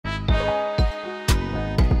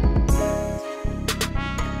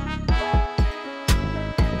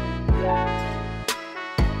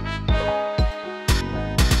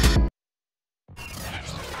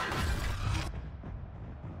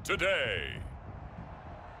today.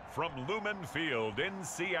 From Lumen Field in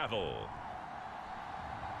Seattle,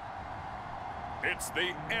 it's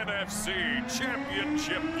the NFC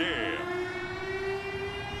Championship game.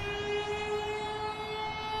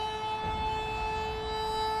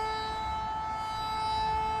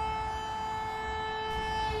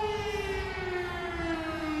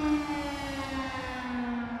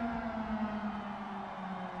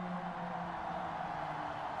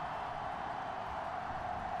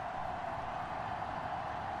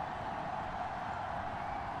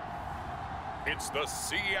 It's the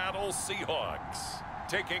Seattle Seahawks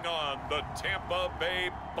taking on the Tampa Bay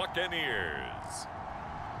Buccaneers.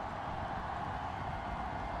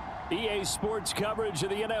 EA Sports coverage of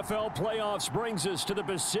the NFL playoffs brings us to the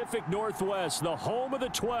Pacific Northwest, the home of the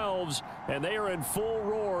 12s, and they are in full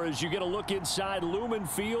roar as you get a look inside Lumen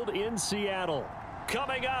Field in Seattle.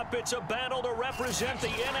 Coming up, it's a battle to represent the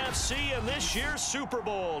NFC in this year's Super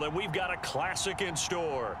Bowl, and we've got a classic in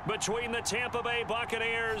store between the Tampa Bay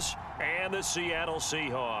Buccaneers and the Seattle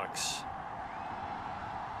Seahawks.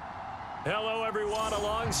 Hello, everyone.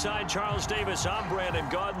 Alongside Charles Davis, I'm Brandon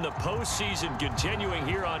Gaudin. The postseason continuing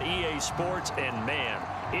here on EA Sports, and man,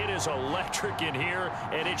 it is electric in here,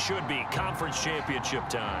 and it should be conference championship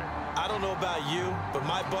time. I don't know about you, but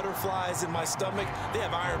my butterflies in my stomach, they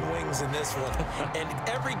have iron wings in this one. And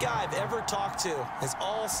every guy I've ever talked to has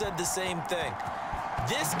all said the same thing.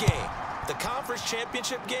 This game, the conference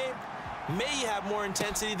championship game, may have more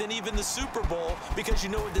intensity than even the Super Bowl because you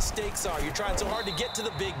know what the stakes are. You're trying so hard to get to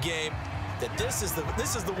the big game that this is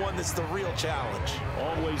the one that's the real challenge.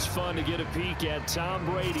 Always fun to get a peek at Tom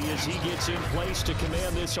Brady as he gets in place to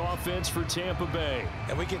command this offense for Tampa Bay.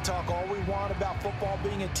 And we can talk all we want about football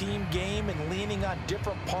being a team game and leaning on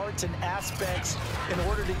different parts and aspects in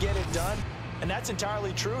order to get it done. And that's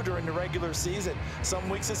entirely true during the regular season. Some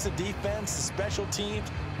weeks it's the defense, the special teams,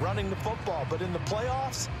 running the football. But in the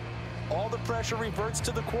playoffs, all the pressure reverts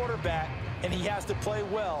to the quarterback, and he has to play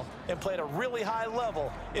well and play at a really high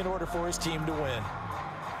level in order for his team to win.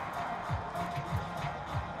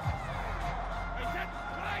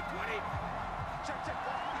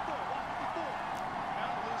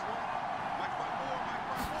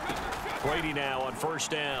 Brady now on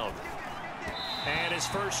first down. And his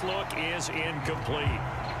first look is incomplete.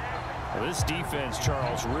 Well, this defense,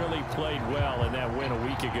 Charles, really played well in that win a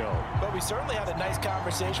week ago. But we certainly had a nice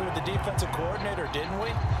conversation with the defensive coordinator, didn't we?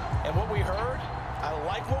 And what we heard, I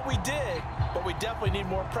like what we did, but we definitely need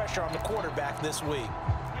more pressure on the quarterback this week.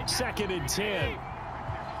 2nd and 10.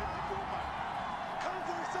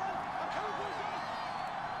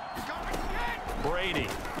 Brady.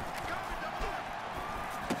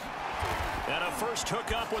 And a first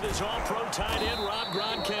hookup with his all-pro tight end, Rob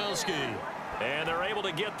Gronkowski. And they're able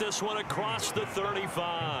to get this one across the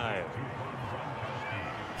 35.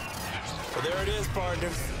 Well, there it is,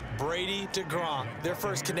 partner. Brady to Gronk, their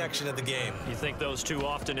first connection of the game. You think those two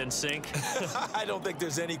often in sync? I don't think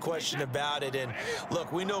there's any question about it. And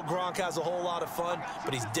look, we know Gronk has a whole lot of fun,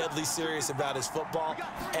 but he's deadly serious about his football,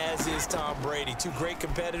 as is Tom Brady. Two great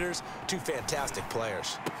competitors, two fantastic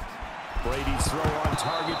players. Brady's throw on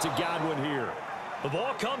target to Godwin here. The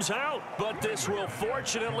ball comes out, but this will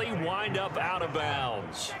fortunately wind up out of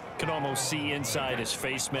bounds. Can almost see inside his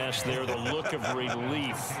face mask there the look of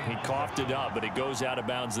relief. He coughed it up, but it goes out of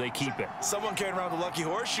bounds. They keep it. Someone carrying around the lucky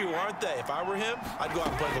horseshoe, aren't they? If I were him, I'd go out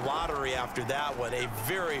and play the lottery after that one. A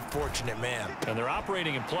very fortunate man. And they're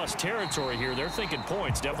operating in plus territory here. They're thinking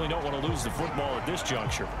points. Definitely don't want to lose the football at this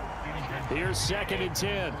juncture. Here's 2nd and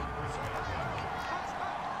 10.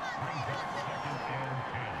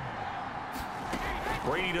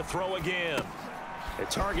 Brady to throw again. They're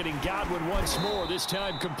targeting Godwin once more, this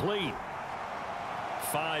time complete.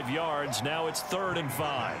 5 yards, now it's 3rd and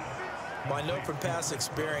 5. Well, I know from past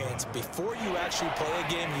experience, before you actually play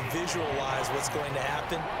a game, you visualize what's going to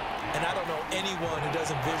happen. And I don't know anyone who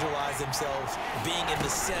doesn't visualize themselves being in the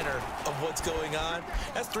center of what's going on.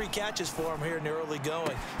 That's 3 catches for him here in the early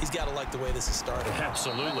going. He's got to like the way this is started.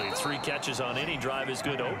 Absolutely. 3 catches on any drive is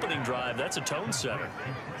good. Opening drive, that's a tone setter.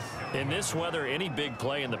 In this weather, any big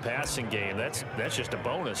play in the passing game, that's just a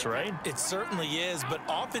bonus, right? It certainly is, but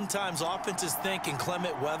oftentimes offenses think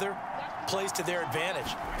inclement weather plays to their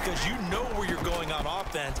advantage because you know where you're going on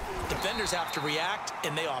offense. Defenders have to react,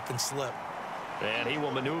 and they often slip. And he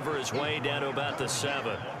will maneuver his way down to about the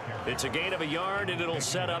 7. It's a gain of a yard, and it'll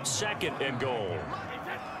set up 2nd and goal.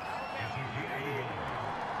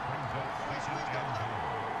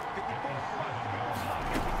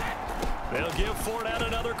 They'll give Ford out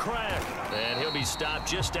another crack. And he'll be stopped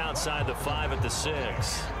just outside the 5 at the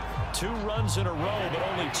 6. 2 runs in a row, but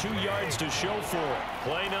only 2 yards to show for it.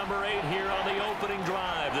 Play number 8 here on the opening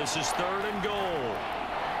drive. This is 3rd and goal.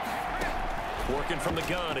 Working from the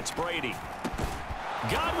gun, it's Brady.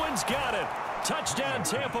 Godwin's got it. Touchdown,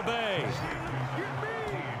 Tampa Bay.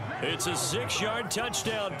 It's a 6-yard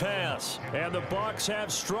touchdown pass. And the Bucs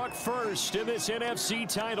have struck first in this NFC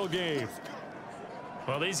title game.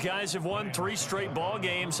 Well, these guys have won 3 straight ball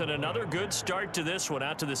games, and another good start to this one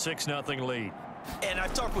out to the 6-0 lead. And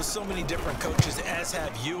I've talked with so many different coaches, as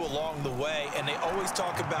have you, along the way, and they always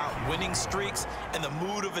talk about winning streaks and the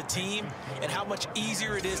mood of a team and how much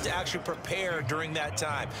easier it is to actually prepare during that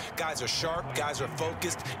time. Guys are sharp, guys are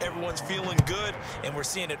focused, everyone's feeling good, and we're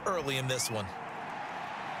seeing it early in this one.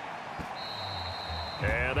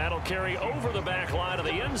 And that'll carry over the back line of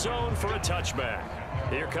the end zone for a touchback.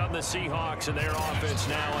 Here come the Seahawks and their offense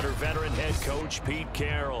now under veteran head coach Pete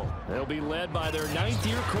Carroll. They'll be led by their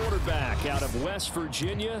 9th-year quarterback out of West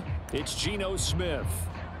Virginia. It's Geno Smith.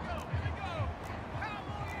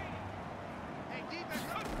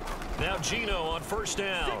 Now Geno on 1st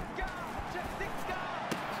down.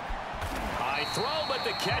 High throw, but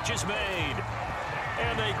the catch is made.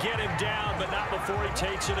 And they get him down, but not before he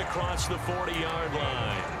takes it across the 40-yard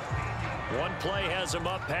line. One play has him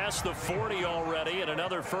up past the 40 already, and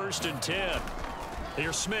another 1st and 10.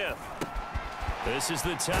 Here's Smith. This is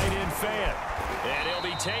the tight end fan. And he'll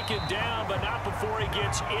be taken down, but not before he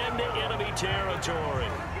gets into enemy territory.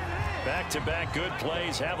 Back-to-back good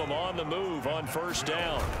plays have him on the move on 1st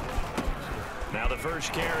down. Now the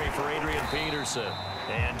first carry for Adrian Peterson.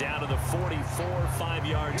 And down to the 44, 5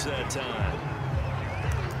 yards that time.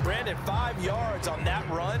 Brandon, 5 yards on that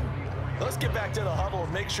run. Let's get back to the huddle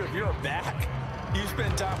and make sure if you're a back, you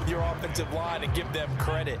spend time with your offensive line and give them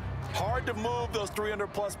credit. Hard to move those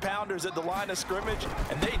 300-plus pounders at the line of scrimmage,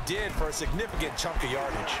 and they did for a significant chunk of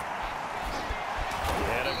yardage.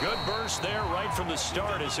 And a good burst there right from the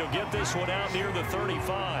start as he'll get this one out near the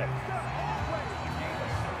 35.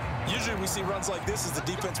 Usually we see runs like this as the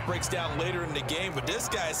defense breaks down later in the game, but this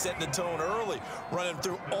guy is setting the tone early, running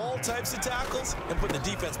through all types of tackles and putting the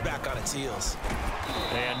defense back on its heels.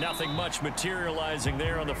 And nothing much materializing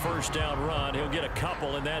there on the 1st down run. He'll get a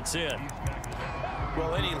couple, and that's it.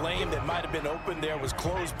 Well, any lane that might have been open there was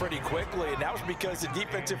closed pretty quickly, and that was because the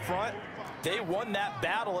defensive front, they won that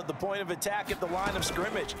battle at the point of attack at the line of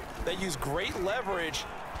scrimmage. They used great leverage,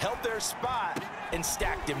 held their spot, and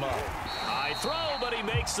stacked him up. High throw, but he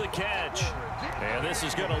makes the catch. And this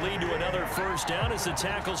is going to lead to another 1st down as the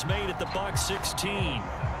tackle's made at the Bucs 16.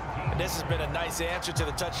 And this has been a nice answer to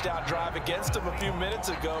the touchdown drive against them a few minutes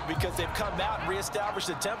ago because they've come out and reestablished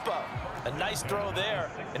the tempo. A nice throw there,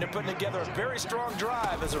 and they're putting together a very strong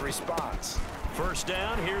drive as a response. 1st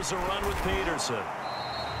down, here's a run with Peterson.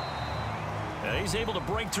 Now he's able to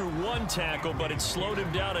break through 1 tackle, but it slowed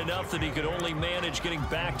him down enough that he could only manage getting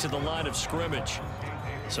back to the line of scrimmage.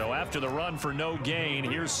 So after the run for no gain,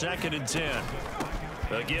 here's 2nd and 10.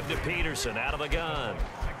 They'll give to Peterson out of the gun.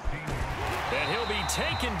 And he'll be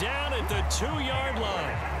taken down at the 2-yard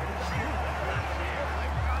line.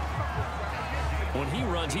 When he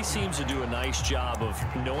runs, he seems to do a nice job of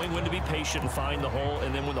knowing when to be patient and find the hole,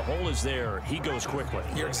 and then when the hole is there, he goes quickly.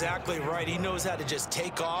 You're exactly right. He knows how to just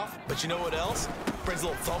take off, but you know what else? Brings a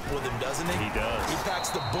little thump with him, doesn't he? He does. He packs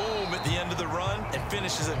the boom at the end of the run and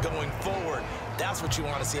finishes it going forward. That's what you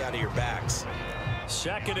want to see out of your backs.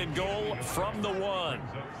 2nd and goal from the 1.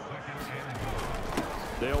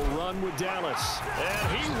 They'll run with Dallas.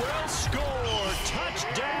 And he will score.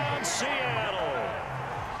 Touchdown, Seattle.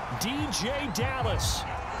 DJ Dallas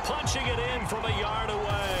punching it in from a yard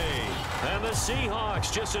away. And the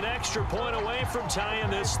Seahawks just an extra point away from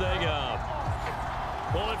tying this thing up.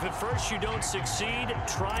 Well, if at first you don't succeed,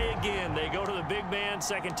 try again. They go to the big man.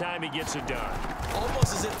 2nd time he gets it done.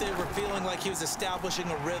 Almost as if they were feeling like he was establishing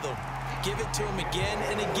a rhythm. Give it to him again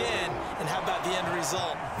and again, and how about the end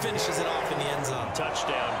result? Finishes it off in the end zone.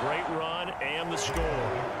 Touchdown, great run, and the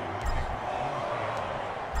score.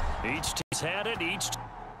 Each team's had it. Each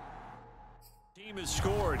team has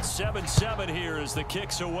scored. 7-7 here as the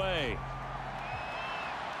kick's away.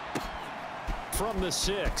 From the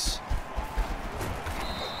 6.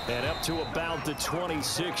 And up to about the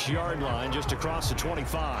 26-yard line, just across the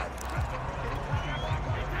 25.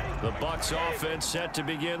 The Bucs offense set to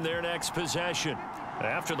begin their next possession.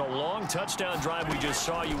 After the long touchdown drive we just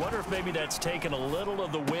saw, you wonder if maybe that's taken a little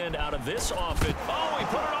of the wind out of this offense. Oh, he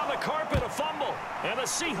put it on the carpet, a fumble. And the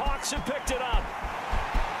Seahawks have picked it up.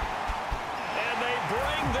 And they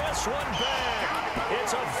bring this one back.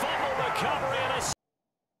 It's a fumble recovery and a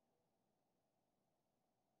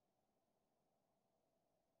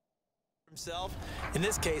himself. In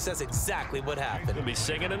this case, that's exactly what happened. He'll be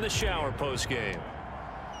singing in the shower post-game.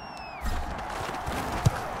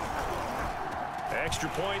 Extra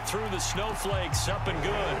point through the snowflakes, up and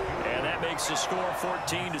good. And that makes the score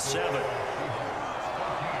 14-7.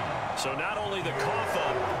 So not only the cough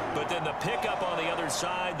up, but then the pickup on the other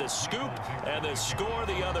side, the scoop, and the score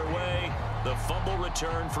the other way. The fumble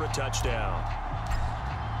return for a touchdown.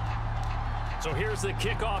 So here's the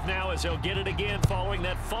kickoff now as they'll get it again following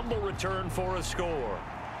that fumble return for a score.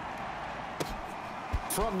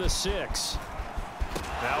 From the 6.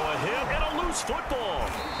 Now a hit and a loose football.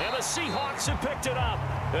 And the Seahawks have picked it up.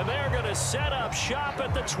 And they're going to set up shop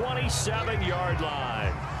at the 27-yard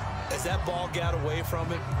line. As that ball got away from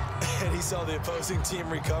him and he saw the opposing team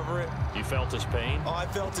recover it. You felt his pain? Oh, I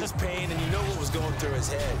felt his pain, and you know what was going through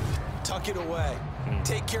his head. Tuck it away.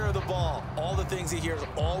 Take care of the ball. All the things he hears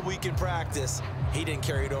all week in practice, he didn't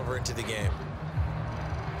carry it over into the game.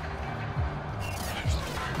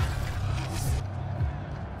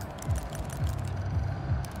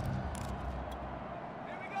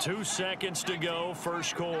 Two seconds to go,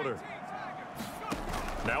 first quarter.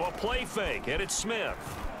 Now a play fake, and it's Smith.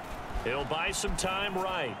 He'll buy some time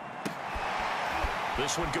right.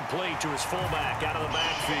 This one complete to his fullback out of the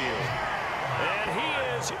backfield. And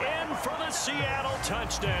he is in for the Seattle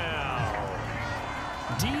touchdown.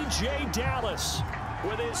 DJ Dallas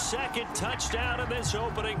with his second touchdown in this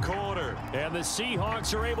opening quarter. And the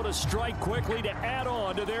Seahawks are able to strike quickly to add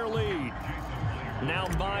on to their lead. Now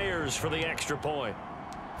Myers for the extra point.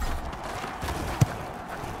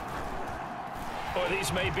 Boy,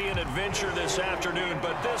 these may be an adventure this afternoon,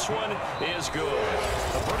 but this one is good.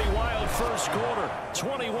 A pretty wild first quarter.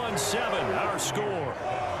 21-7, our score.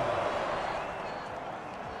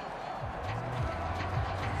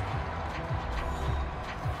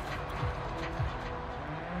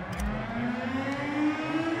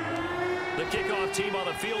 The kickoff team on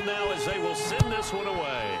the field now as they will send this one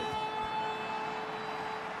away.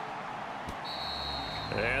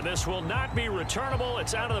 And this will not be returnable.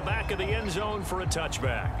 It's out of the back of the end zone for a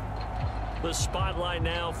touchback. The spotlight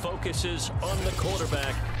now focuses on the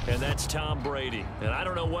quarterback, and that's Tom Brady. And I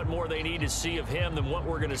don't know what more they need to see of him than what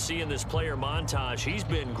we're going to see in this player montage. He's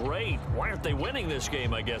been great. Why aren't they winning this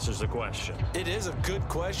game, I guess, is the question. It is a good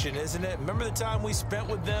question, isn't it? Remember the time we spent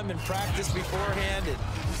with them in practice beforehand and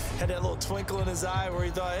had that little twinkle in his eye where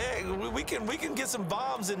he thought, hey, we can get some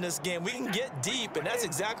bombs in this game. We can get deep, and that's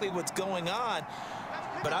exactly what's going on.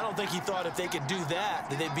 But I don't think he thought if they could do that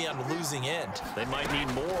they'd be on the losing end. They might need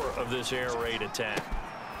more of this air raid attack.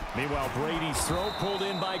 Meanwhile, Brady's throw pulled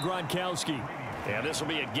in by Gronkowski. And this will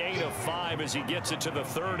be a gain of 5 as he gets it to the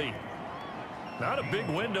 30. Not a big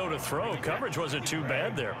window to throw. Coverage wasn't too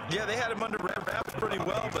bad there. Yeah, they had him under wraps pretty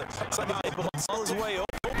well, but somehow he saw his way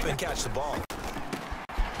open and catch the ball.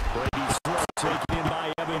 Brady's throw taken in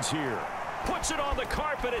by Evans here. Puts it on the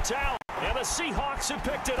carpet. It's out. And the Seahawks have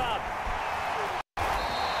picked it up.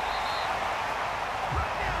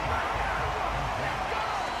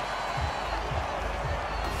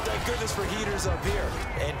 Thank goodness for heaters up here.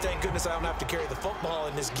 And thank goodness I don't have to carry the football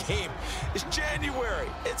in this game. It's January.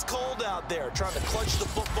 It's cold out there. Trying to clutch the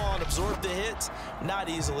football and absorb the hits, not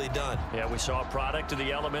easily done. Yeah, we saw a product of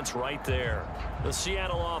the elements right there. The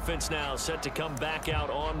Seattle offense now set to come back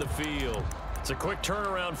out on the field. It's a quick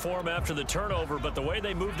turnaround for them after the turnover, but the way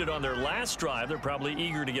they moved it on their last drive, they're probably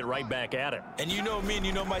eager to get right back at it. And you know me and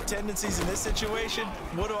you know my tendencies in this situation.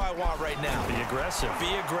 What do I want right now? Be aggressive.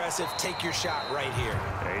 Be aggressive. Take your shot right here.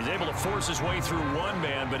 He's able to force his way through one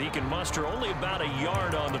man, but he can muster only about a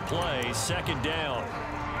yard on the play. Second down.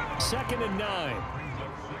 2nd and 9.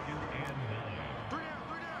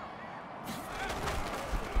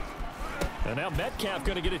 And now Metcalf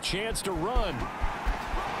going to get a chance to run.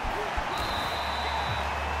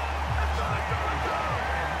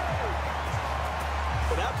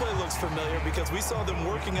 Well, that play looks familiar because we saw them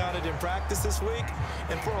working on it in practice this week.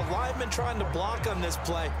 And for a lineman trying to block on this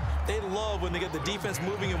play, they love when they get the defense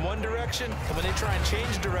moving in one direction. And when they try and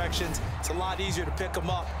change directions, it's a lot easier to pick them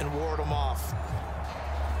up and ward them off.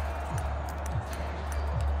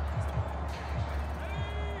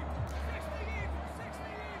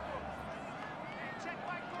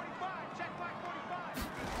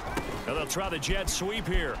 Now they'll try the jet sweep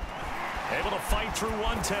here. Able to fight through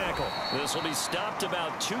one tackle. This will be stopped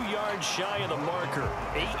about 2 yards shy of the marker.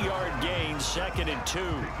 8-yard gain, 2nd and 2.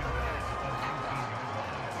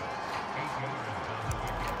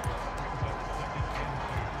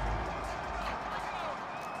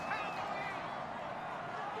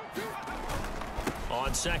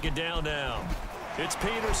 On 2nd down now, it's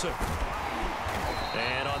Peterson.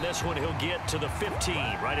 And on this one, he'll get to the 15,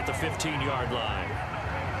 right at the 15-yard line.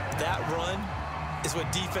 That run is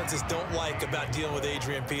what defenses don't like about dealing with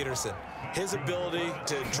Adrian Peterson. His ability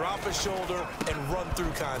to drop a shoulder and run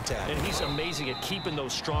through contact. And he's amazing at keeping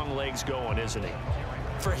those strong legs going, isn't he?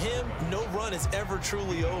 For him, no run is ever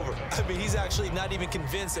truly over. I mean, he's actually not even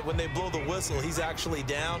convinced that when they blow the whistle, he's actually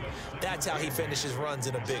down. That's how he finishes runs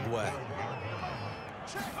in a big way.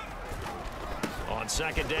 On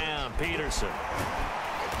second down, Peterson.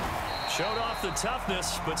 Showed off the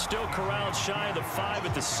toughness, but still corralled shy of the 5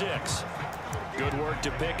 at the 6. Good work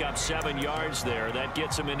to pick up 7 yards there. That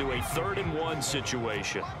gets him into a 3rd and 1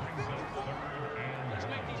 situation.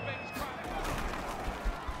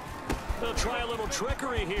 They'll try a little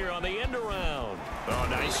trickery here on the end around. Oh,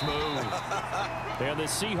 nice move. And the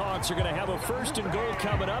Seahawks are going to have a 1st and goal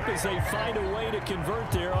coming up as they find a way to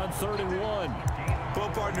convert there on 3rd and 1. Well,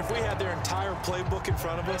 partner, if we had their entire playbook in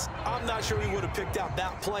front of us, I'm not sure we would have picked out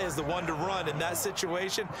that play as the one to run in that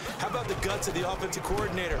situation. How about the guts of the offensive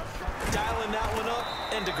coordinator? Dialing that one up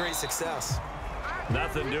into great success.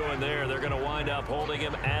 Nothing doing there. They're going to wind up holding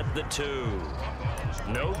him at the 2.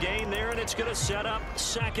 No gain there, and it's going to set up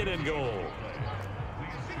 2nd and goal.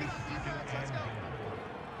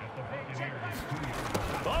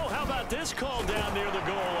 Oh, how about this call down near the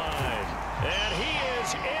goal line? And he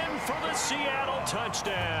is in for the Seattle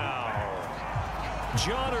touchdown.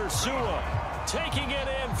 John Ursua taking it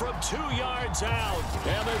in from 2 yards out.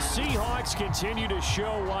 And the Seahawks continue to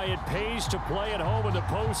show why it pays to play at home in the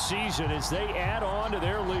postseason as they add on to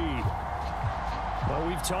their lead. Well,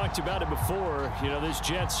 we've talked about it before. You know, this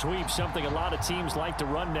jet sweep, something a lot of teams like to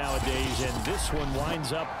run nowadays, and this one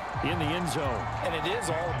winds up in the end zone. And it is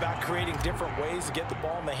all about creating different ways to get the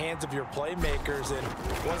ball in the hands of your playmakers.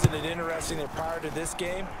 And wasn't it interesting that prior to this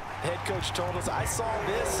game, the head coach told us, I saw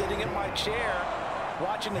this sitting in my chair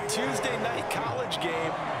watching a Tuesday night college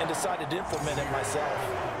game and decided to implement it myself.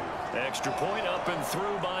 Extra point up and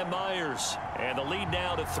through by Myers. And the lead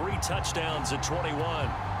now to 3 touchdowns at 21.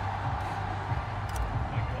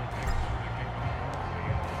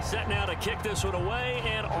 Set now to kick this one away,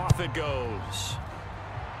 and off it goes.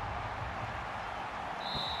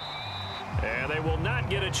 And they will not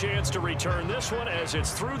get a chance to return this one as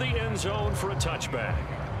it's through the end zone for a touchback.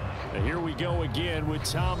 And here we go again with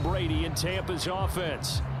Tom Brady in Tampa's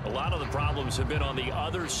offense. A lot of the problems have been on the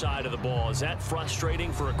other side of the ball. Is that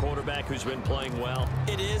frustrating for a quarterback who's been playing well?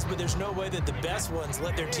 It is, but there's no way that the best ones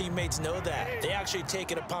let their teammates know that. They actually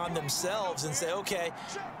take it upon themselves and say, okay,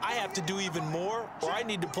 I have to do even more, or I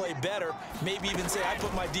need to play better. Maybe even say, I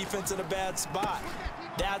put my defense in a bad spot.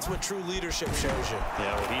 That's what true leadership shows you.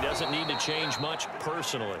 Yeah, well, he doesn't need to change much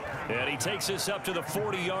personally. And he takes this up to the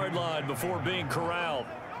 40-yard line before being corralled.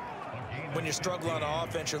 When you're struggling on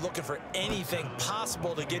offense, you're looking for anything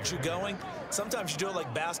possible to get you going. Sometimes you do it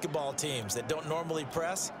like basketball teams that don't normally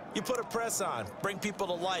press. You put a press on, bring people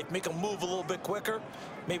to life, make them move a little bit quicker.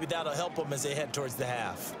 Maybe that'll help them as they head towards the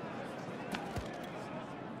half.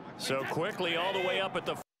 So quickly all the way up at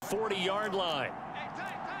the 40-yard line.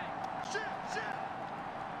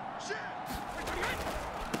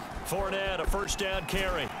 Fournette, a 1st down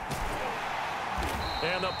carry.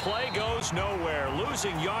 And the play goes nowhere.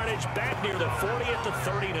 Losing yardage back near the 40 at the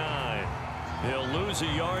 39. He'll lose a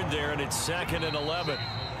yard there, and it's 2nd and 11.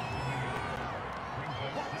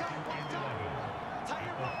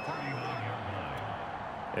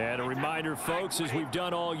 And a reminder, folks, as we've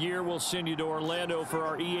done all year, we'll send you to Orlando for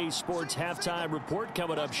our EA Sports halftime report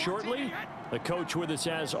coming up shortly. The coach with us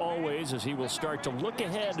as always as he will start to look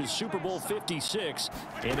ahead to Super Bowl 56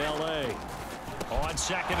 in L.A. On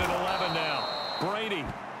 2nd and 11 now. Brady.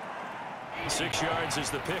 6 yards is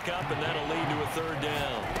the pickup, and that'll lead to a 3rd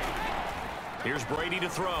down. Here's Brady to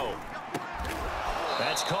throw.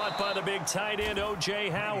 That's caught by the big tight end, O.J.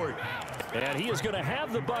 Howard. And he is going to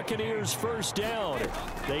have the Buccaneers 1st down.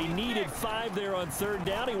 They needed 5 there on 3rd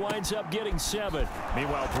down. He winds up getting 7.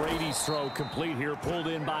 Meanwhile, Brady's throw complete here, pulled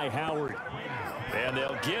in by Howard. And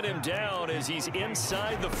they'll get him down as he's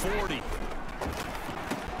inside the 40.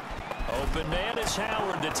 Open man is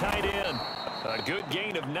Howard, the tight end. A good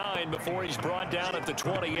gain of 9 before he's brought down at the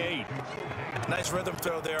 28. Nice rhythm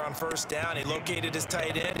throw there on 1st down. He located his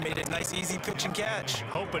tight end, made a nice easy pitch and catch.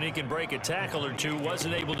 Hoping he can break a tackle or two.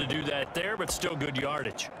 Wasn't able to do that there, but still good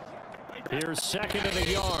yardage. Here's 2nd and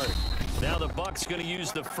a yard. Now the Bucs going to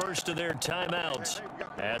use the first of their timeouts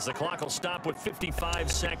as the clock will stop with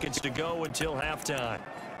 55 seconds to go until halftime.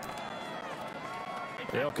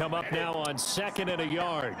 They'll come up now on 2nd and a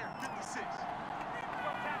yard.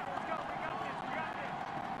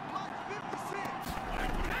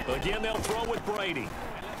 Again, they'll throw with Brady.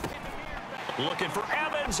 Looking for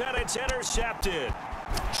Evans, and it's intercepted.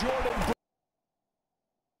 Jordan.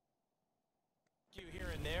 Here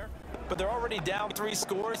and there. but they're already down 3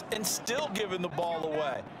 scores and still giving the ball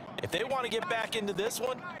away. If they want to get back into this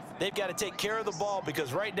one, they've got to take care of the ball,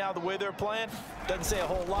 because right now the way they're playing doesn't say a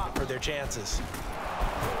whole lot for their chances.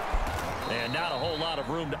 And not a whole lot of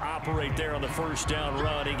room to operate there on the first down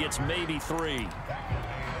run. He gets maybe 3.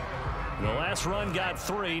 The last run got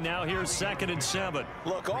 3. Now here's 2nd and 7.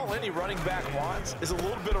 Look, all any running back wants is a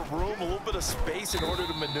little bit of room, a little bit of space in order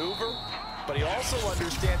to maneuver. But he also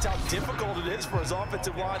understands how difficult it is for his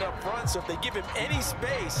offensive line up front. So if they give him any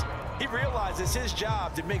space, he realizes his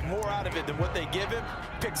job to make more out of it than what they give him.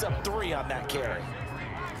 Picks up 3 on that carry.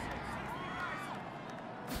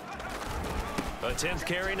 A 10th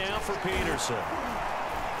carry now for Peterson.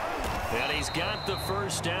 And he's got the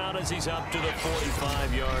first down as he's up to the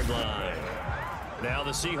 45-yard line. Now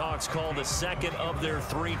the Seahawks call the second of their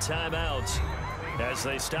 3 timeouts as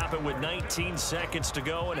they stop it with 19 seconds to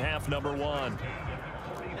go in half number 1.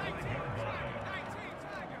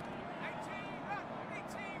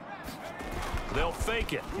 They'll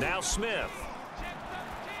fake it. Now Smith.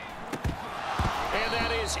 And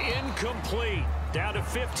that is incomplete. Down to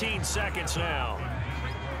 15 seconds now.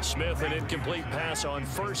 Smith, an incomplete pass on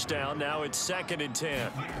first down. Now it's 2nd and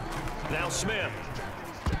 10. Now Smith.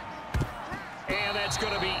 And that's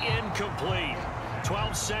going to be incomplete.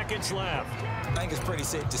 12 seconds left. I think it's pretty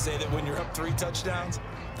safe to say that when you're up 3 touchdowns,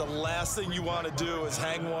 the last thing you want to do is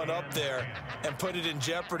hang one up there and put it in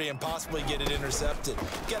jeopardy and possibly get it intercepted.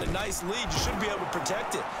 You got a nice lead. You should be able to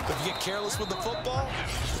protect it. But if you get careless with the football,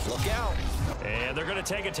 look out. And they're going to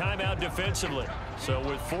take a timeout defensively. So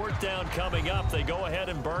with 4th down coming up, they go ahead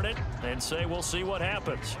and burn it and say we'll see what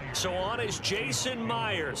happens. So on is Jason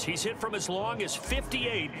Myers. He's hit from as long as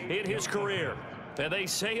 58 in his career. And they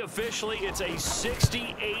say officially it's a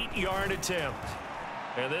 68-yard attempt.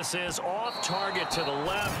 And this is off target to the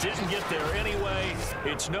left. Didn't get there anyway.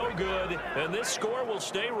 It's no good. And this score will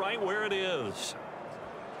stay right where it is.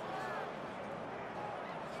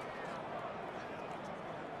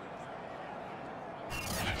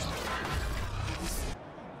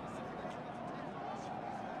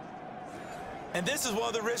 And this is one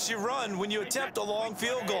of the risks you run when you attempt a long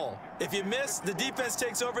field goal. If you miss, the defense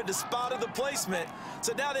takes over at the spot of the placement.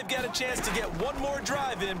 So now they've got a chance to get one more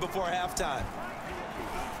drive in before halftime.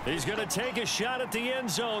 He's going to take a shot at the end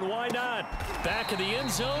zone. Why not? Back of the end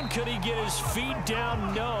zone. Could he get his feet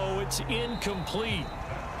down? No, it's incomplete.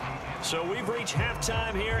 So we've reached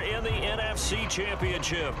halftime here in the NFC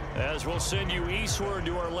Championship, as we'll send you eastward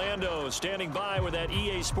to Orlando. Standing by with that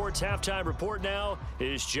EA Sports halftime report now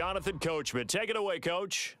is Jonathan Coachman. Take it away,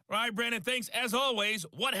 Coach. All right, Brandon, thanks. As always,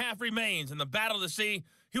 one half remains in the battle to see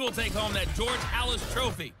who will take home that George Halas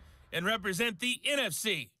Trophy and represent the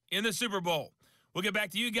NFC in the Super Bowl. We'll get back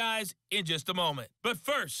to you guys in just a moment. But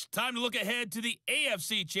first, time to look ahead to the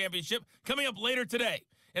AFC Championship coming up later today.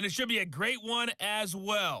 And it should be a great one as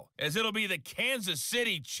well, as it'll be the Kansas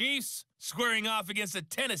City Chiefs squaring off against the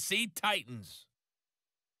Tennessee Titans.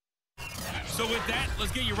 So with that,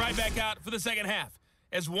 let's get you right back out for the second half,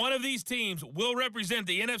 as one of these teams will represent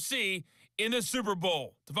the NFC in the Super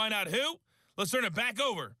Bowl. To find out who, let's turn it back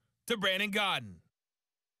over to Brandon Godden.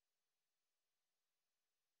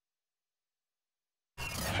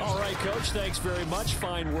 All right, Coach, thanks very much.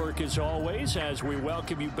 Fine work as always as we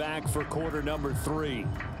welcome you back for quarter number 3.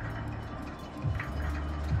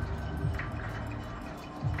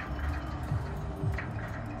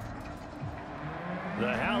 The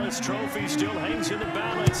Halas Trophy still hangs in the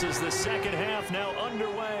balance as the second half now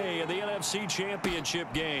underway in the NFC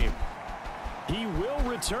Championship game. He will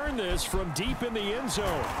return this from deep in the end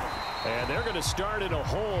zone. And they're going to start in a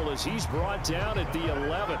hole as he's brought down at the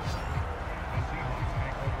 11th.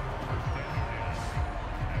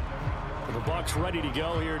 The Bucs ready to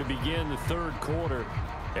go here to begin the third quarter.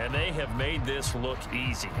 And they have made this look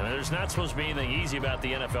easy. I mean, there's not supposed to be anything easy about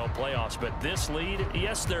the NFL playoffs, but this lead,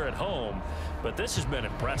 yes, they're at home, but this has been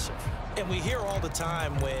impressive. And we hear all the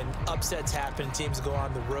time when upsets happen, teams go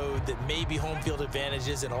on the road, that maybe home field advantage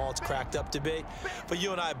isn't all it's cracked up to be. But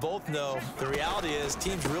you and I both know the reality is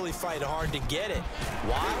teams really fight hard to get it.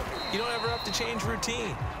 Why? You don't ever have to change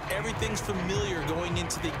routine. Everything's familiar going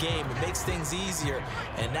into the game. It makes things easier,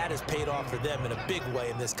 and that has paid off for them in a big way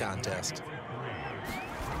in this contest.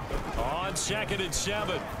 On 2nd and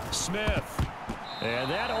 7, Smith.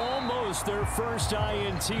 And that almost their first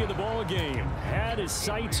INT of the ball game. Had his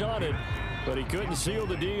sights on it, but he couldn't seal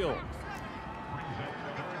the deal.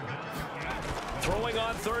 Throwing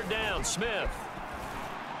on 3rd down, Smith.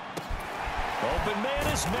 Open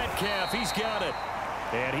man is Metcalf. He's got it.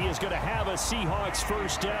 And he is going to have a Seahawks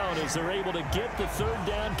first down as they're able to get the 3rd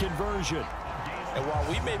down conversion. And while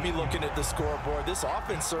we may be looking at the scoreboard, this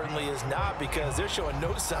offense certainly is not, because they're showing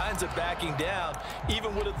no signs of backing down,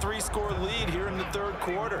 even with a 3-score lead here in the third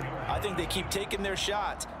quarter. I think they keep taking their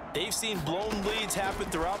shots. They've seen blown leads happen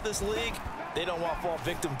throughout this league. They don't want to fall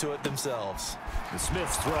victim to it themselves. The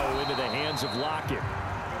Smith's throw into the hands of Lockett.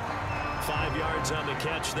 5 yards on the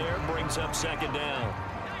catch there, brings up second down.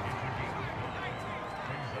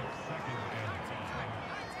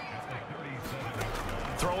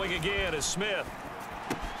 Throwing again is Smith.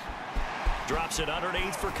 Drops it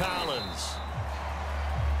underneath for Collins.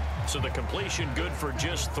 So the completion good for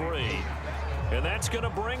just 3. And that's going to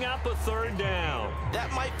bring up a third down.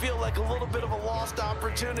 That might feel like a little bit of a lost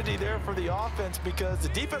opportunity there for the offense, because the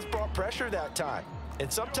defense brought pressure that time.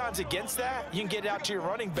 And sometimes against that, you can get out to your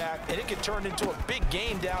running back, and it can turn into a big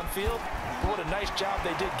gain downfield. What a nice job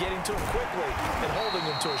they did getting to him quickly and holding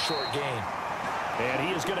him to a short gain. And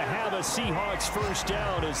he is going to have a Seahawks first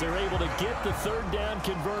down as they're able to get the third down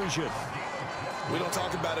conversion. We don't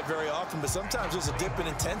talk about it very often, but sometimes there's a dip in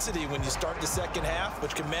intensity when you start the second half,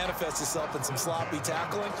 which can manifest itself in some sloppy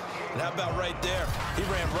tackling. And how about right there? He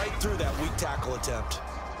ran right through that weak tackle attempt.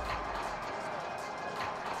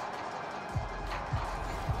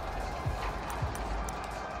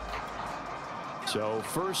 So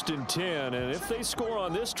 1st and 10, and if they score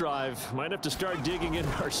on this drive, might have to start digging in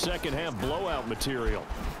our second half blowout material.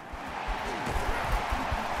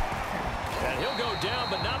 And he'll go down,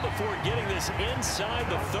 but not before getting this inside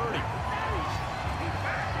the 30.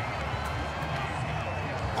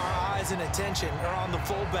 Our eyes and attention are on the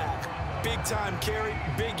fullback. Big time carry,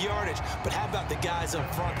 big yardage. But how about the guys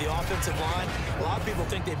up front, the offensive line? A lot of people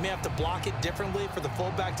think they may have to block it differently for the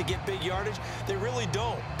fullback to get big yardage. They really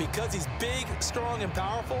don't. Because he's big, strong, and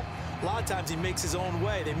powerful, a lot of times he makes his own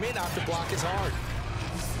way. They may not have to block as hard.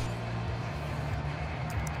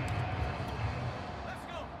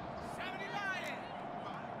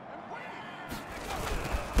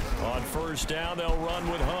 On first down, they'll run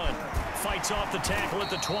with Hunt. Fights off the tackle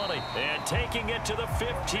at the 20. And taking it to the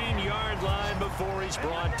 15-yard line before he's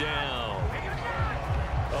brought down.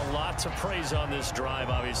 A lot to praise on this drive,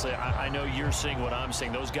 obviously. I know you're seeing what I'm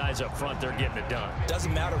seeing. Those guys up front, they're getting it done.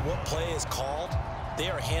 Doesn't matter what play is called.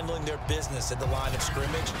 They are handling their business at the line of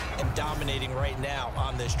scrimmage and dominating right now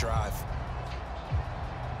on this drive.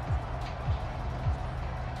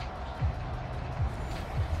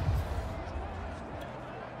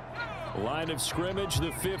 Line of scrimmage,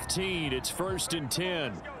 the 15. It's 1st and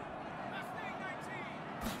 10.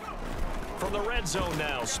 From the red zone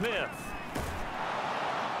now, Smith.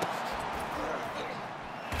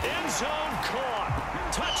 End zone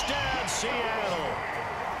caught. Touchdown, Seattle.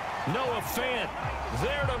 Noah Fant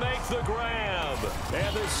there to make the grab.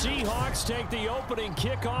 And the Seahawks take the opening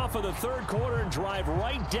kickoff of the third quarter and drive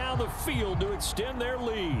right down the field to extend their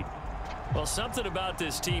lead. Well, something about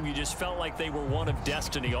this team, you just felt like they were one of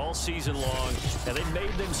destiny all season long, and they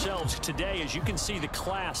made themselves today, as you can see, the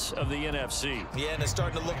class of the NFC. Yeah, and it's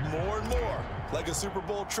starting to look more and more like a Super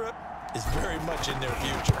Bowl trip is very much in their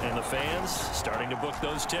future. And the fans starting to book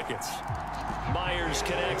those tickets. Myers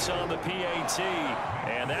connects on the PAT,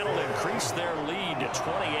 and that'll increase their lead to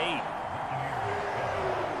 28.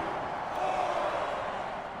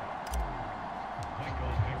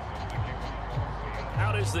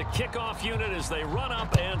 Out is the kickoff unit as they run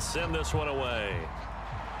up and send this one away.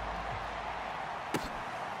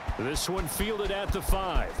 This one fielded at the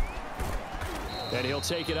 5. And he'll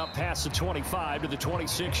take it up past the 25 to the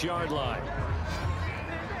 26-yard line.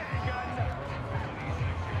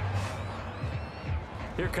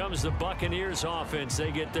 Here comes the Buccaneers offense.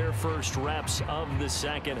 They get their first reps of the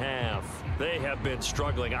second half. They have been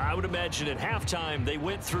struggling. I would imagine at halftime they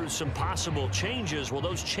went through some possible changes. Well,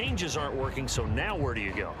 those changes aren't working, so now where do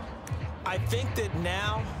you go? I think that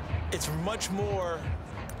now it's much more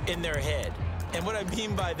in their head. And what I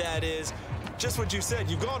mean by that is just what you said.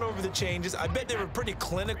 You've gone over the changes. I bet they were pretty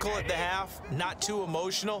clinical at the half, not too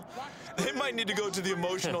emotional. They might need to go to the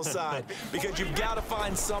emotional side because you've got to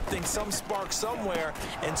find something, some spark somewhere.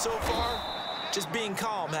 And so far, just being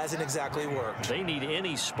calm hasn't exactly worked. They need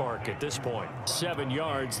any spark at this point. 7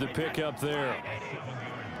 yards, the pickup there.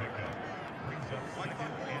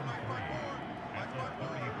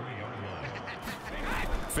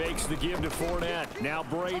 Fakes the give to Fournette. Now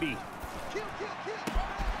Brady.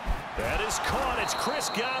 That is caught. It's Chris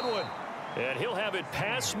Godwin. And he'll have it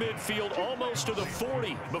past midfield almost to the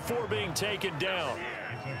 40 before being taken down.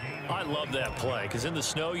 I love that play because in the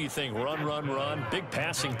snow you think run, run, run. Big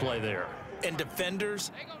passing play there. And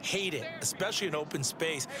defenders hate it, especially in open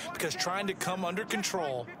space, because trying to come under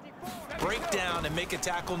control, break down, and make a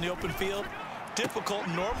tackle in the open field, difficult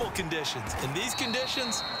in normal conditions. In these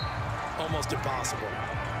conditions, almost impossible.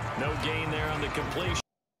 No gain there on the completion.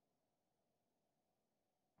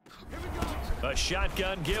 A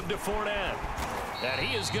shotgun give to Fournette. And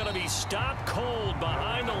he is going to be stopped cold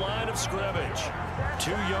behind the line of scrimmage.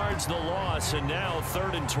 2 yards the loss, and now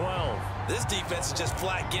 3rd and 12. This defense is just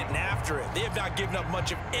flat getting after it. They have not given up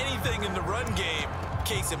much of anything in the run game.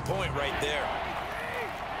 Case in point right there.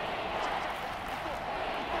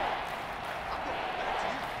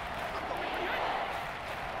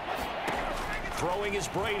 Throwing is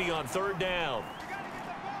Brady on 3rd down.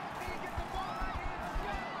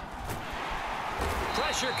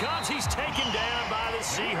 Pressure comes. He's taken down by the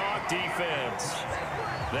Seahawks defense.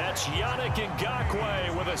 That's Yannick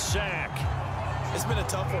Ngakoue with a sack. It's been a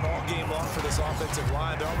tough one all game long for this offensive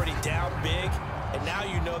line. They're already down big, and now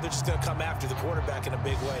you know they're just going to come after the quarterback in a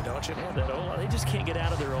big way, don't you? Yeah, they just can't get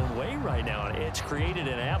out of their own way right now. It's created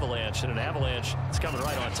an avalanche, and an avalanche is coming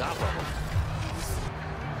right on top of them.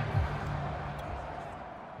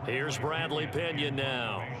 Here's Bradley Pinion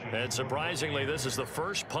now. And surprisingly, this is the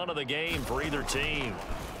first punt of the game for either team.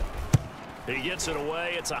 He gets it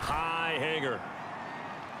away. It's a high hanger.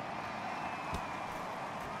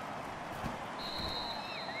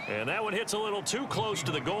 And that one hits a little too close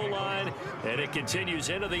to the goal line, and it continues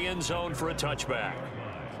into the end zone for a touchback.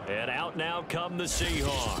 And out now come the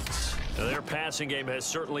Seahawks. Now, their passing game has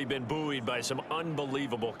certainly been buoyed by some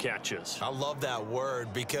unbelievable catches. I love that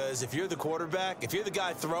word, because if you're the quarterback, if you're the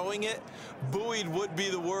guy throwing it, buoyed would be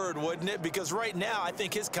the word, wouldn't it? Because right now, I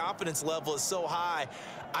think his confidence level is so high,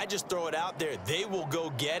 I just throw it out there. They will go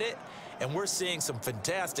get it, and we're seeing some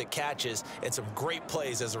fantastic catches and some great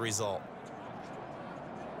plays as a result.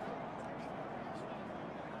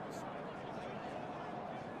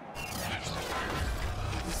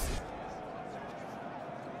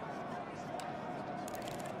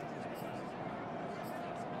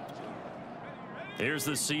 Here's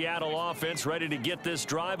the Seattle offense ready to get this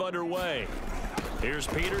drive underway. Here's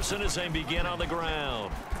Peterson as they begin on the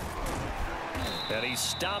ground. And he's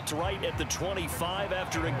stopped right at the 25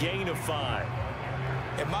 after a gain of 5.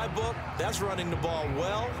 In my book, that's running the ball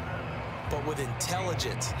well, but with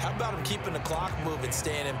intelligence. How about him keeping the clock moving,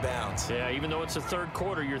 staying in bounds? Yeah, even though it's the 3rd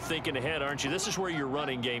quarter, you're thinking ahead, aren't you? This is where your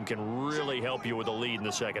running game can really help you with a lead in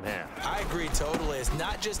the 2nd half. I agree totally. It's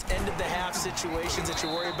not just end-of-the-half situations that you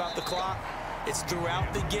worry about the clock. It's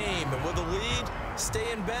throughout the game. And with a lead,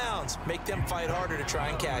 stay in bounds. Make them fight harder to try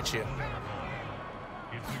and catch you.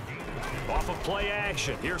 Off of play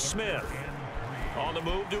action, here's Smith. On the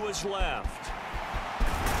move to his left.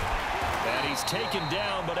 And he's taken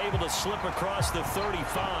down, but able to slip across the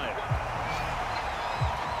 35.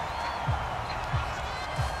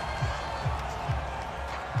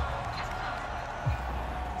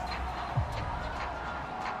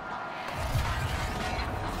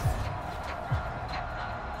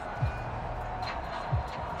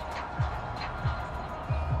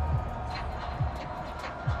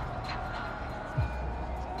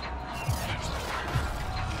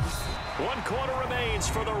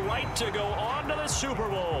 For the right to go on to the Super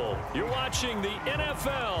Bowl. You're watching the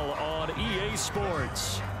NFL on EA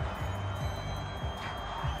Sports.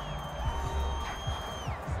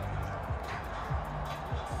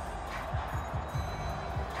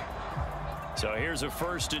 So here's a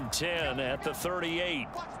 1st and 10 at the 38.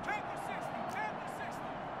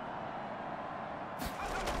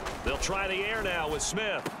 They'll try the air now with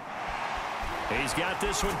Smith. He's got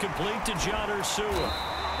this one complete to John Ursua.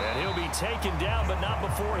 And he'll be taken down, but not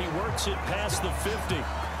before he works it past the 50.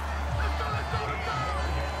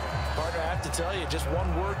 Partner, I have to tell you, just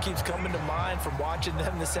one word keeps coming to mind from watching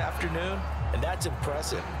them this afternoon, and that's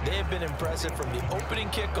impressive. They have been impressive from the opening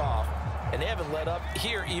kickoff, and they haven't let up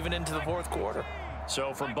here even into the 4th quarter.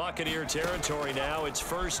 So from Buccaneer territory now, it's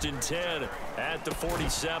 1st and 10 at the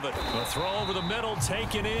 47. A throw over the middle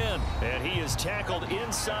taken in, and he is tackled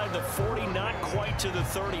inside the 40, not quite to the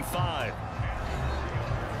 35.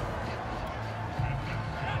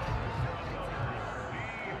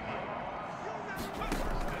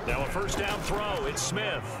 Now a 1st down throw. It's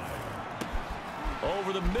Smith.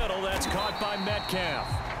 Over the middle. That's caught by Metcalf.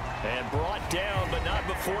 And brought down, but not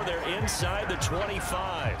before they're inside the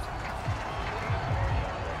 25.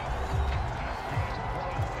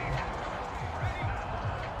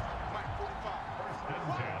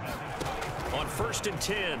 On 1st and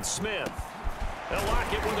 10, Smith. They'll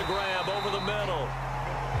lock it with a grab over the middle.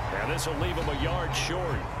 And this will leave him a yard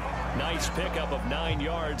short. Nice pickup of 9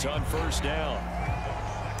 yards on 1st down.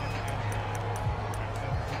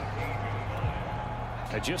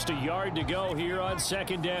 Just a yard to go here on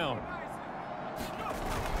 2nd down.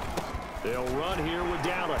 They'll run here with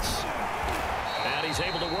Dallas. And he's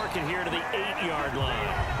able to work it here to the 8-yard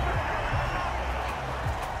line.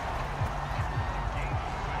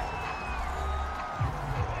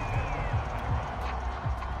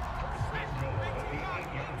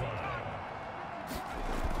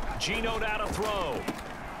 Geno now to throw.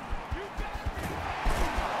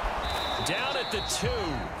 Down at the 2.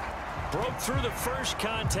 Broke through the first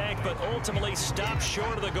contact, but ultimately stopped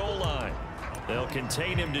short of the goal line. They'll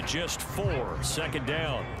contain him to just 4. Second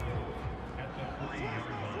down.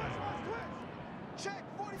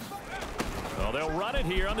 Well, they'll run it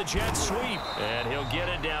here on the jet sweep. And he'll get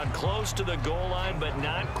it down close to the goal line, but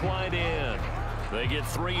not quite in. They get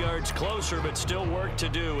 3 yards closer, but still work to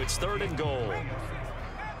do. It's 3rd and goal.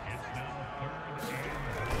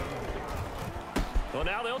 Well,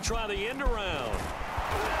 now they'll try the end around.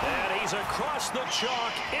 And he's across the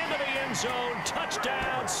chalk into the end zone.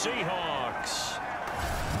 Touchdown, Seahawks.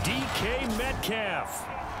 DK Metcalf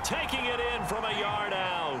taking it in from a yard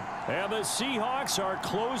out. And the Seahawks are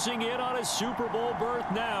closing in on a Super Bowl berth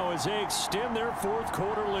now as they extend their 4th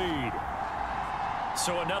quarter lead.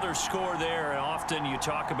 So another score there, and often you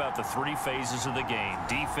talk about the 3 phases of the game: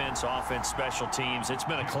 defense, offense, special teams. It's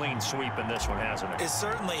been a clean sweep in this one, hasn't it? It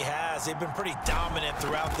certainly has. They've been pretty dominant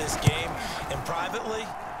throughout this game. And privately,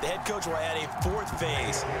 the head coach will add a 4th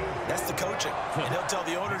phase. That's the coaching. And he'll tell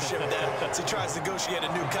the ownership that as he tries to negotiate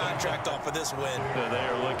a new contract off of this win. They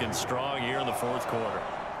are looking strong here in the 4th quarter.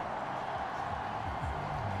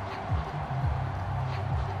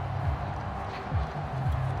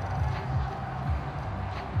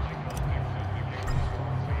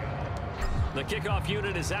 The kickoff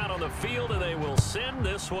unit is out on the field, and they will send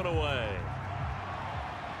this one away.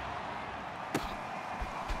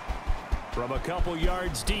 From a couple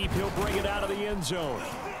yards deep, he'll bring it out of the end zone.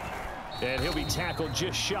 And he'll be tackled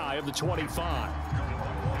just shy of the 25.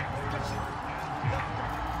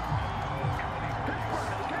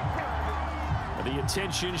 The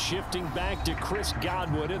attention shifting back to Chris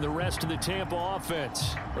Godwin and the rest of the Tampa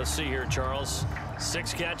offense. Let's see here, Charles.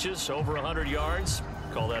 6 catches, over 100 yards.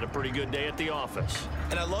 Call that a pretty good day at the office.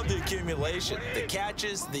 And I love the accumulation, the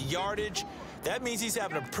catches, the yardage. That means he's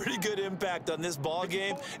having a pretty good impact on this ball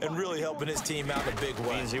game and really helping his team out in a big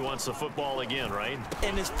way. Means he wants the football again, right?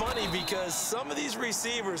 And it's funny because some of these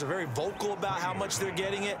receivers are very vocal about how much they're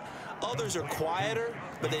getting it. Others are quieter,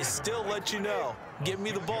 but they still let you know, give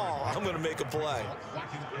me the ball, I'm going to make a play.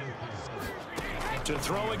 To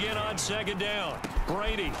throw again on 2nd down.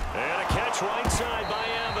 Brady. And a catch right side by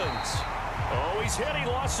Evans. Oh, he's hit. He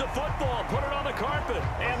lost the football. Put it on the carpet.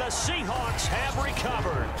 And the Seahawks have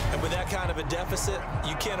recovered. And with that kind of a deficit,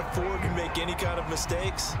 you can't afford to make any kind of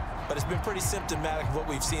mistakes. But it's been pretty symptomatic of what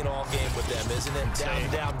we've seen all game with them, isn't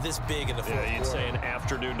it? Down this big in the 4th quarter. Yeah, you'd say an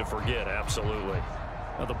afternoon to forget. Absolutely.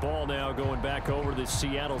 Now the ball now going back over the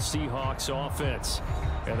Seattle Seahawks offense.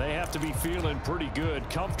 And they have to be feeling pretty good.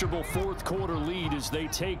 Comfortable 4th quarter lead as they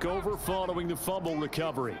take over following the fumble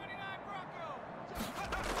recovery.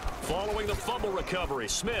 Following the fumble recovery,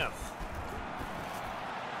 Smith.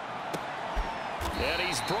 And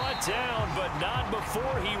he's brought down, but not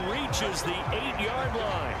before he reaches the 8-yard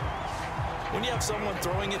line. When you have someone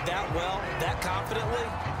throwing it that well, that confidently,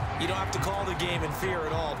 you don't have to call the game in fear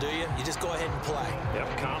at all, do you? You just go ahead and play.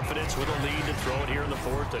 Yep, confidence with a lead to throw it here in the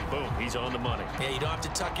 4th, and boom, he's on the money. Yeah, you don't have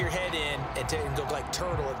to tuck your head in and go like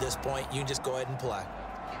turtle at this point. You can just go ahead and play.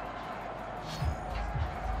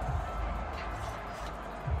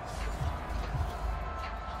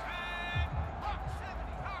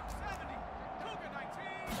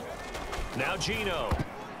 Now Geno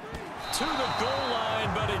to the goal line,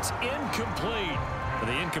 but it's incomplete.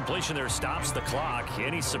 The incompletion there stops the clock.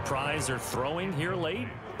 Any surprise they're throwing here late?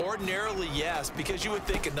 Ordinarily, yes, because you would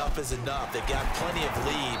think enough is enough. They've got plenty of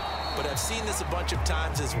lead, but I've seen this a bunch of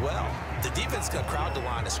times as well. The defense can crowd the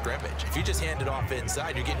line of scrimmage. If you just hand it off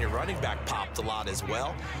inside, you're getting your running back popped a lot as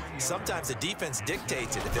well. Sometimes the defense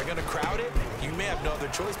dictates it. If they're going to crowd it, you may have no other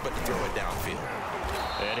choice but to throw it downfield.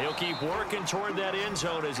 And he'll keep working toward that end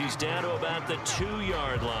zone as he's down to about the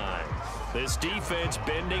 2-yard line. This defense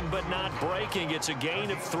bending but not breaking. It's a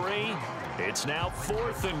gain of 3. It's now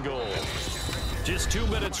 4th and goal. Just 2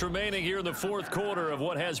 minutes remaining here in the 4th quarter of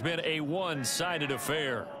what has been a one-sided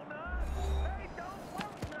affair.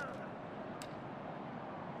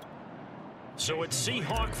 So it's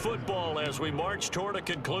Seahawk football as we march toward a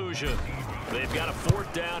conclusion. They've got a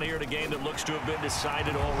 4th down here in a game that looks to have been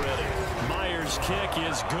decided already. Myers' kick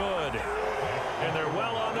is good. And they're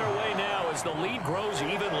well on their way now as the lead grows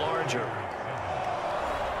even larger.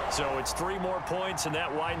 So it's 3 more points, and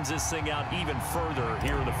that widens this thing out even further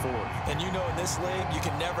here in the 4th. And you know in this league, you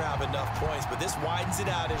can never have enough points, but this widens it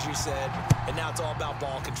out, as you said, and now it's all about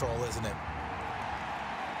ball control, isn't it?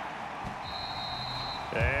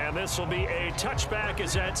 And this will be a touchback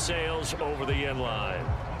as that sails over the end line.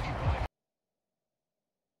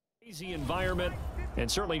 Easy environment,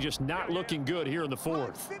 and certainly just not looking good here in the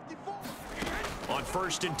 4th. On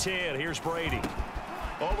 1st and 10, here's Brady.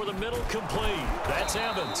 Over the middle, complete. That's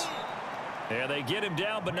Evans. And they get him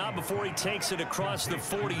down, but not before he takes it across the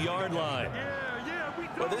 40-yard line.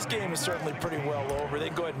 Well, this game is certainly pretty well over. They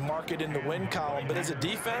can go ahead and mark it in the win column. But as a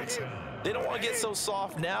defense, they don't want to get so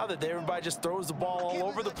soft now that everybody just throws the ball all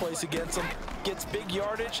over the place against them, gets big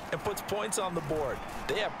yardage, and puts points on the board.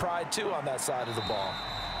 They have pride, too, on that side of the ball.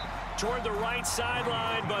 Toward the right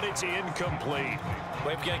sideline, but it's incomplete.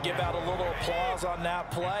 We're going to give out a little applause on that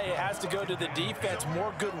play. It has to go to the defense.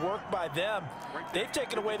 More good work by them. They've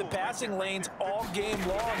taken away the passing lanes all game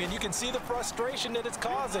long, and you can see the frustration that it's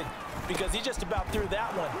causing because he just about threw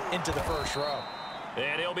that one into the first row.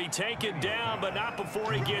 And he'll be taken down, but not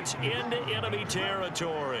before he gets into enemy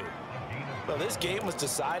territory. Well, this game was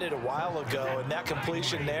decided a while ago, and that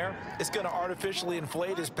completion there is going to artificially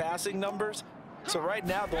inflate his passing numbers. So right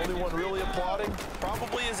now, the only one really applauding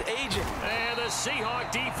probably his agent. And the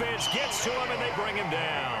Seahawk defense gets to him, and they bring him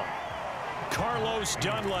down. Carlos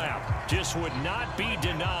Dunlap just would not be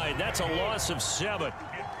denied. That's a loss of 7.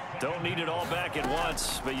 Don't need it all back at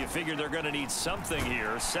once, but you figure they're going to need something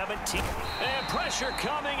here. 17. And pressure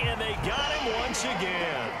coming, and they got him once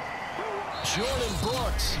again. Jordan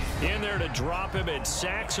Brooks in there to drop him, and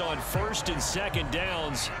sacks on 1st and 2nd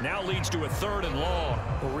downs. Now leads to a 3rd and long.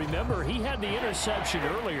 Well, remember, he had the interception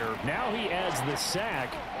earlier. Now he adds the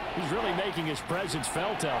sack. He's really making his presence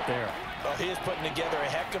felt out there. Well, he is putting together a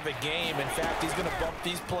heck of a game. In fact, he's going to bump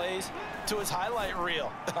these plays to his highlight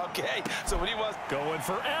reel. Okay, so when he was going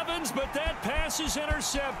for Evans, but that pass is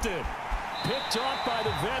intercepted. Picked off by the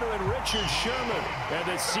veteran Richard Sherman. And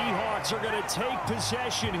the Seahawks are going to take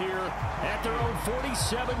possession here at their own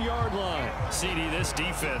 47-yard line. CD, this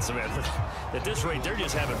defense, man, at this rate, they're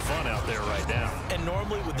just having fun out there right now. And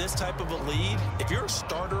normally with this type of a lead, if you're a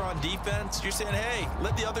starter on defense, you're saying, hey,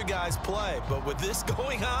 let the other guys play. But with this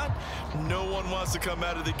going on, no one wants to come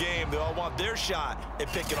out of the game. They all want their shot at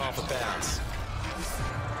picking off a pass.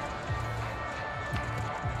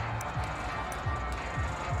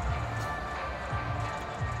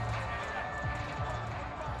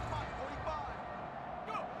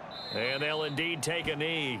 And they'll indeed take a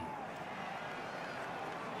knee.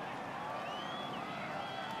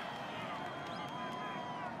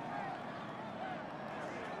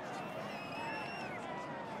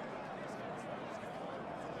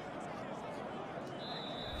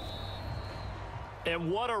 And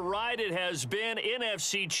what a ride it has been.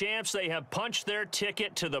 NFC champs, they have punched their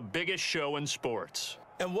ticket to the biggest show in sports.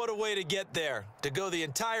 And what a way to get there, to go the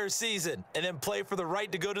entire season and then play for the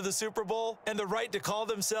right to go to the Super Bowl and the right to call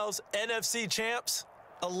themselves NFC champs.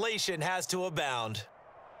 Elation has to abound.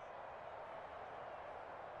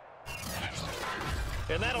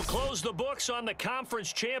 And that'll close the books on the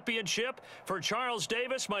conference championship. For Charles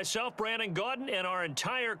Davis, myself, Brandon Gaudin, and our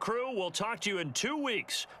entire crew, we'll talk to you in 2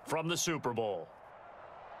 weeks from the Super Bowl.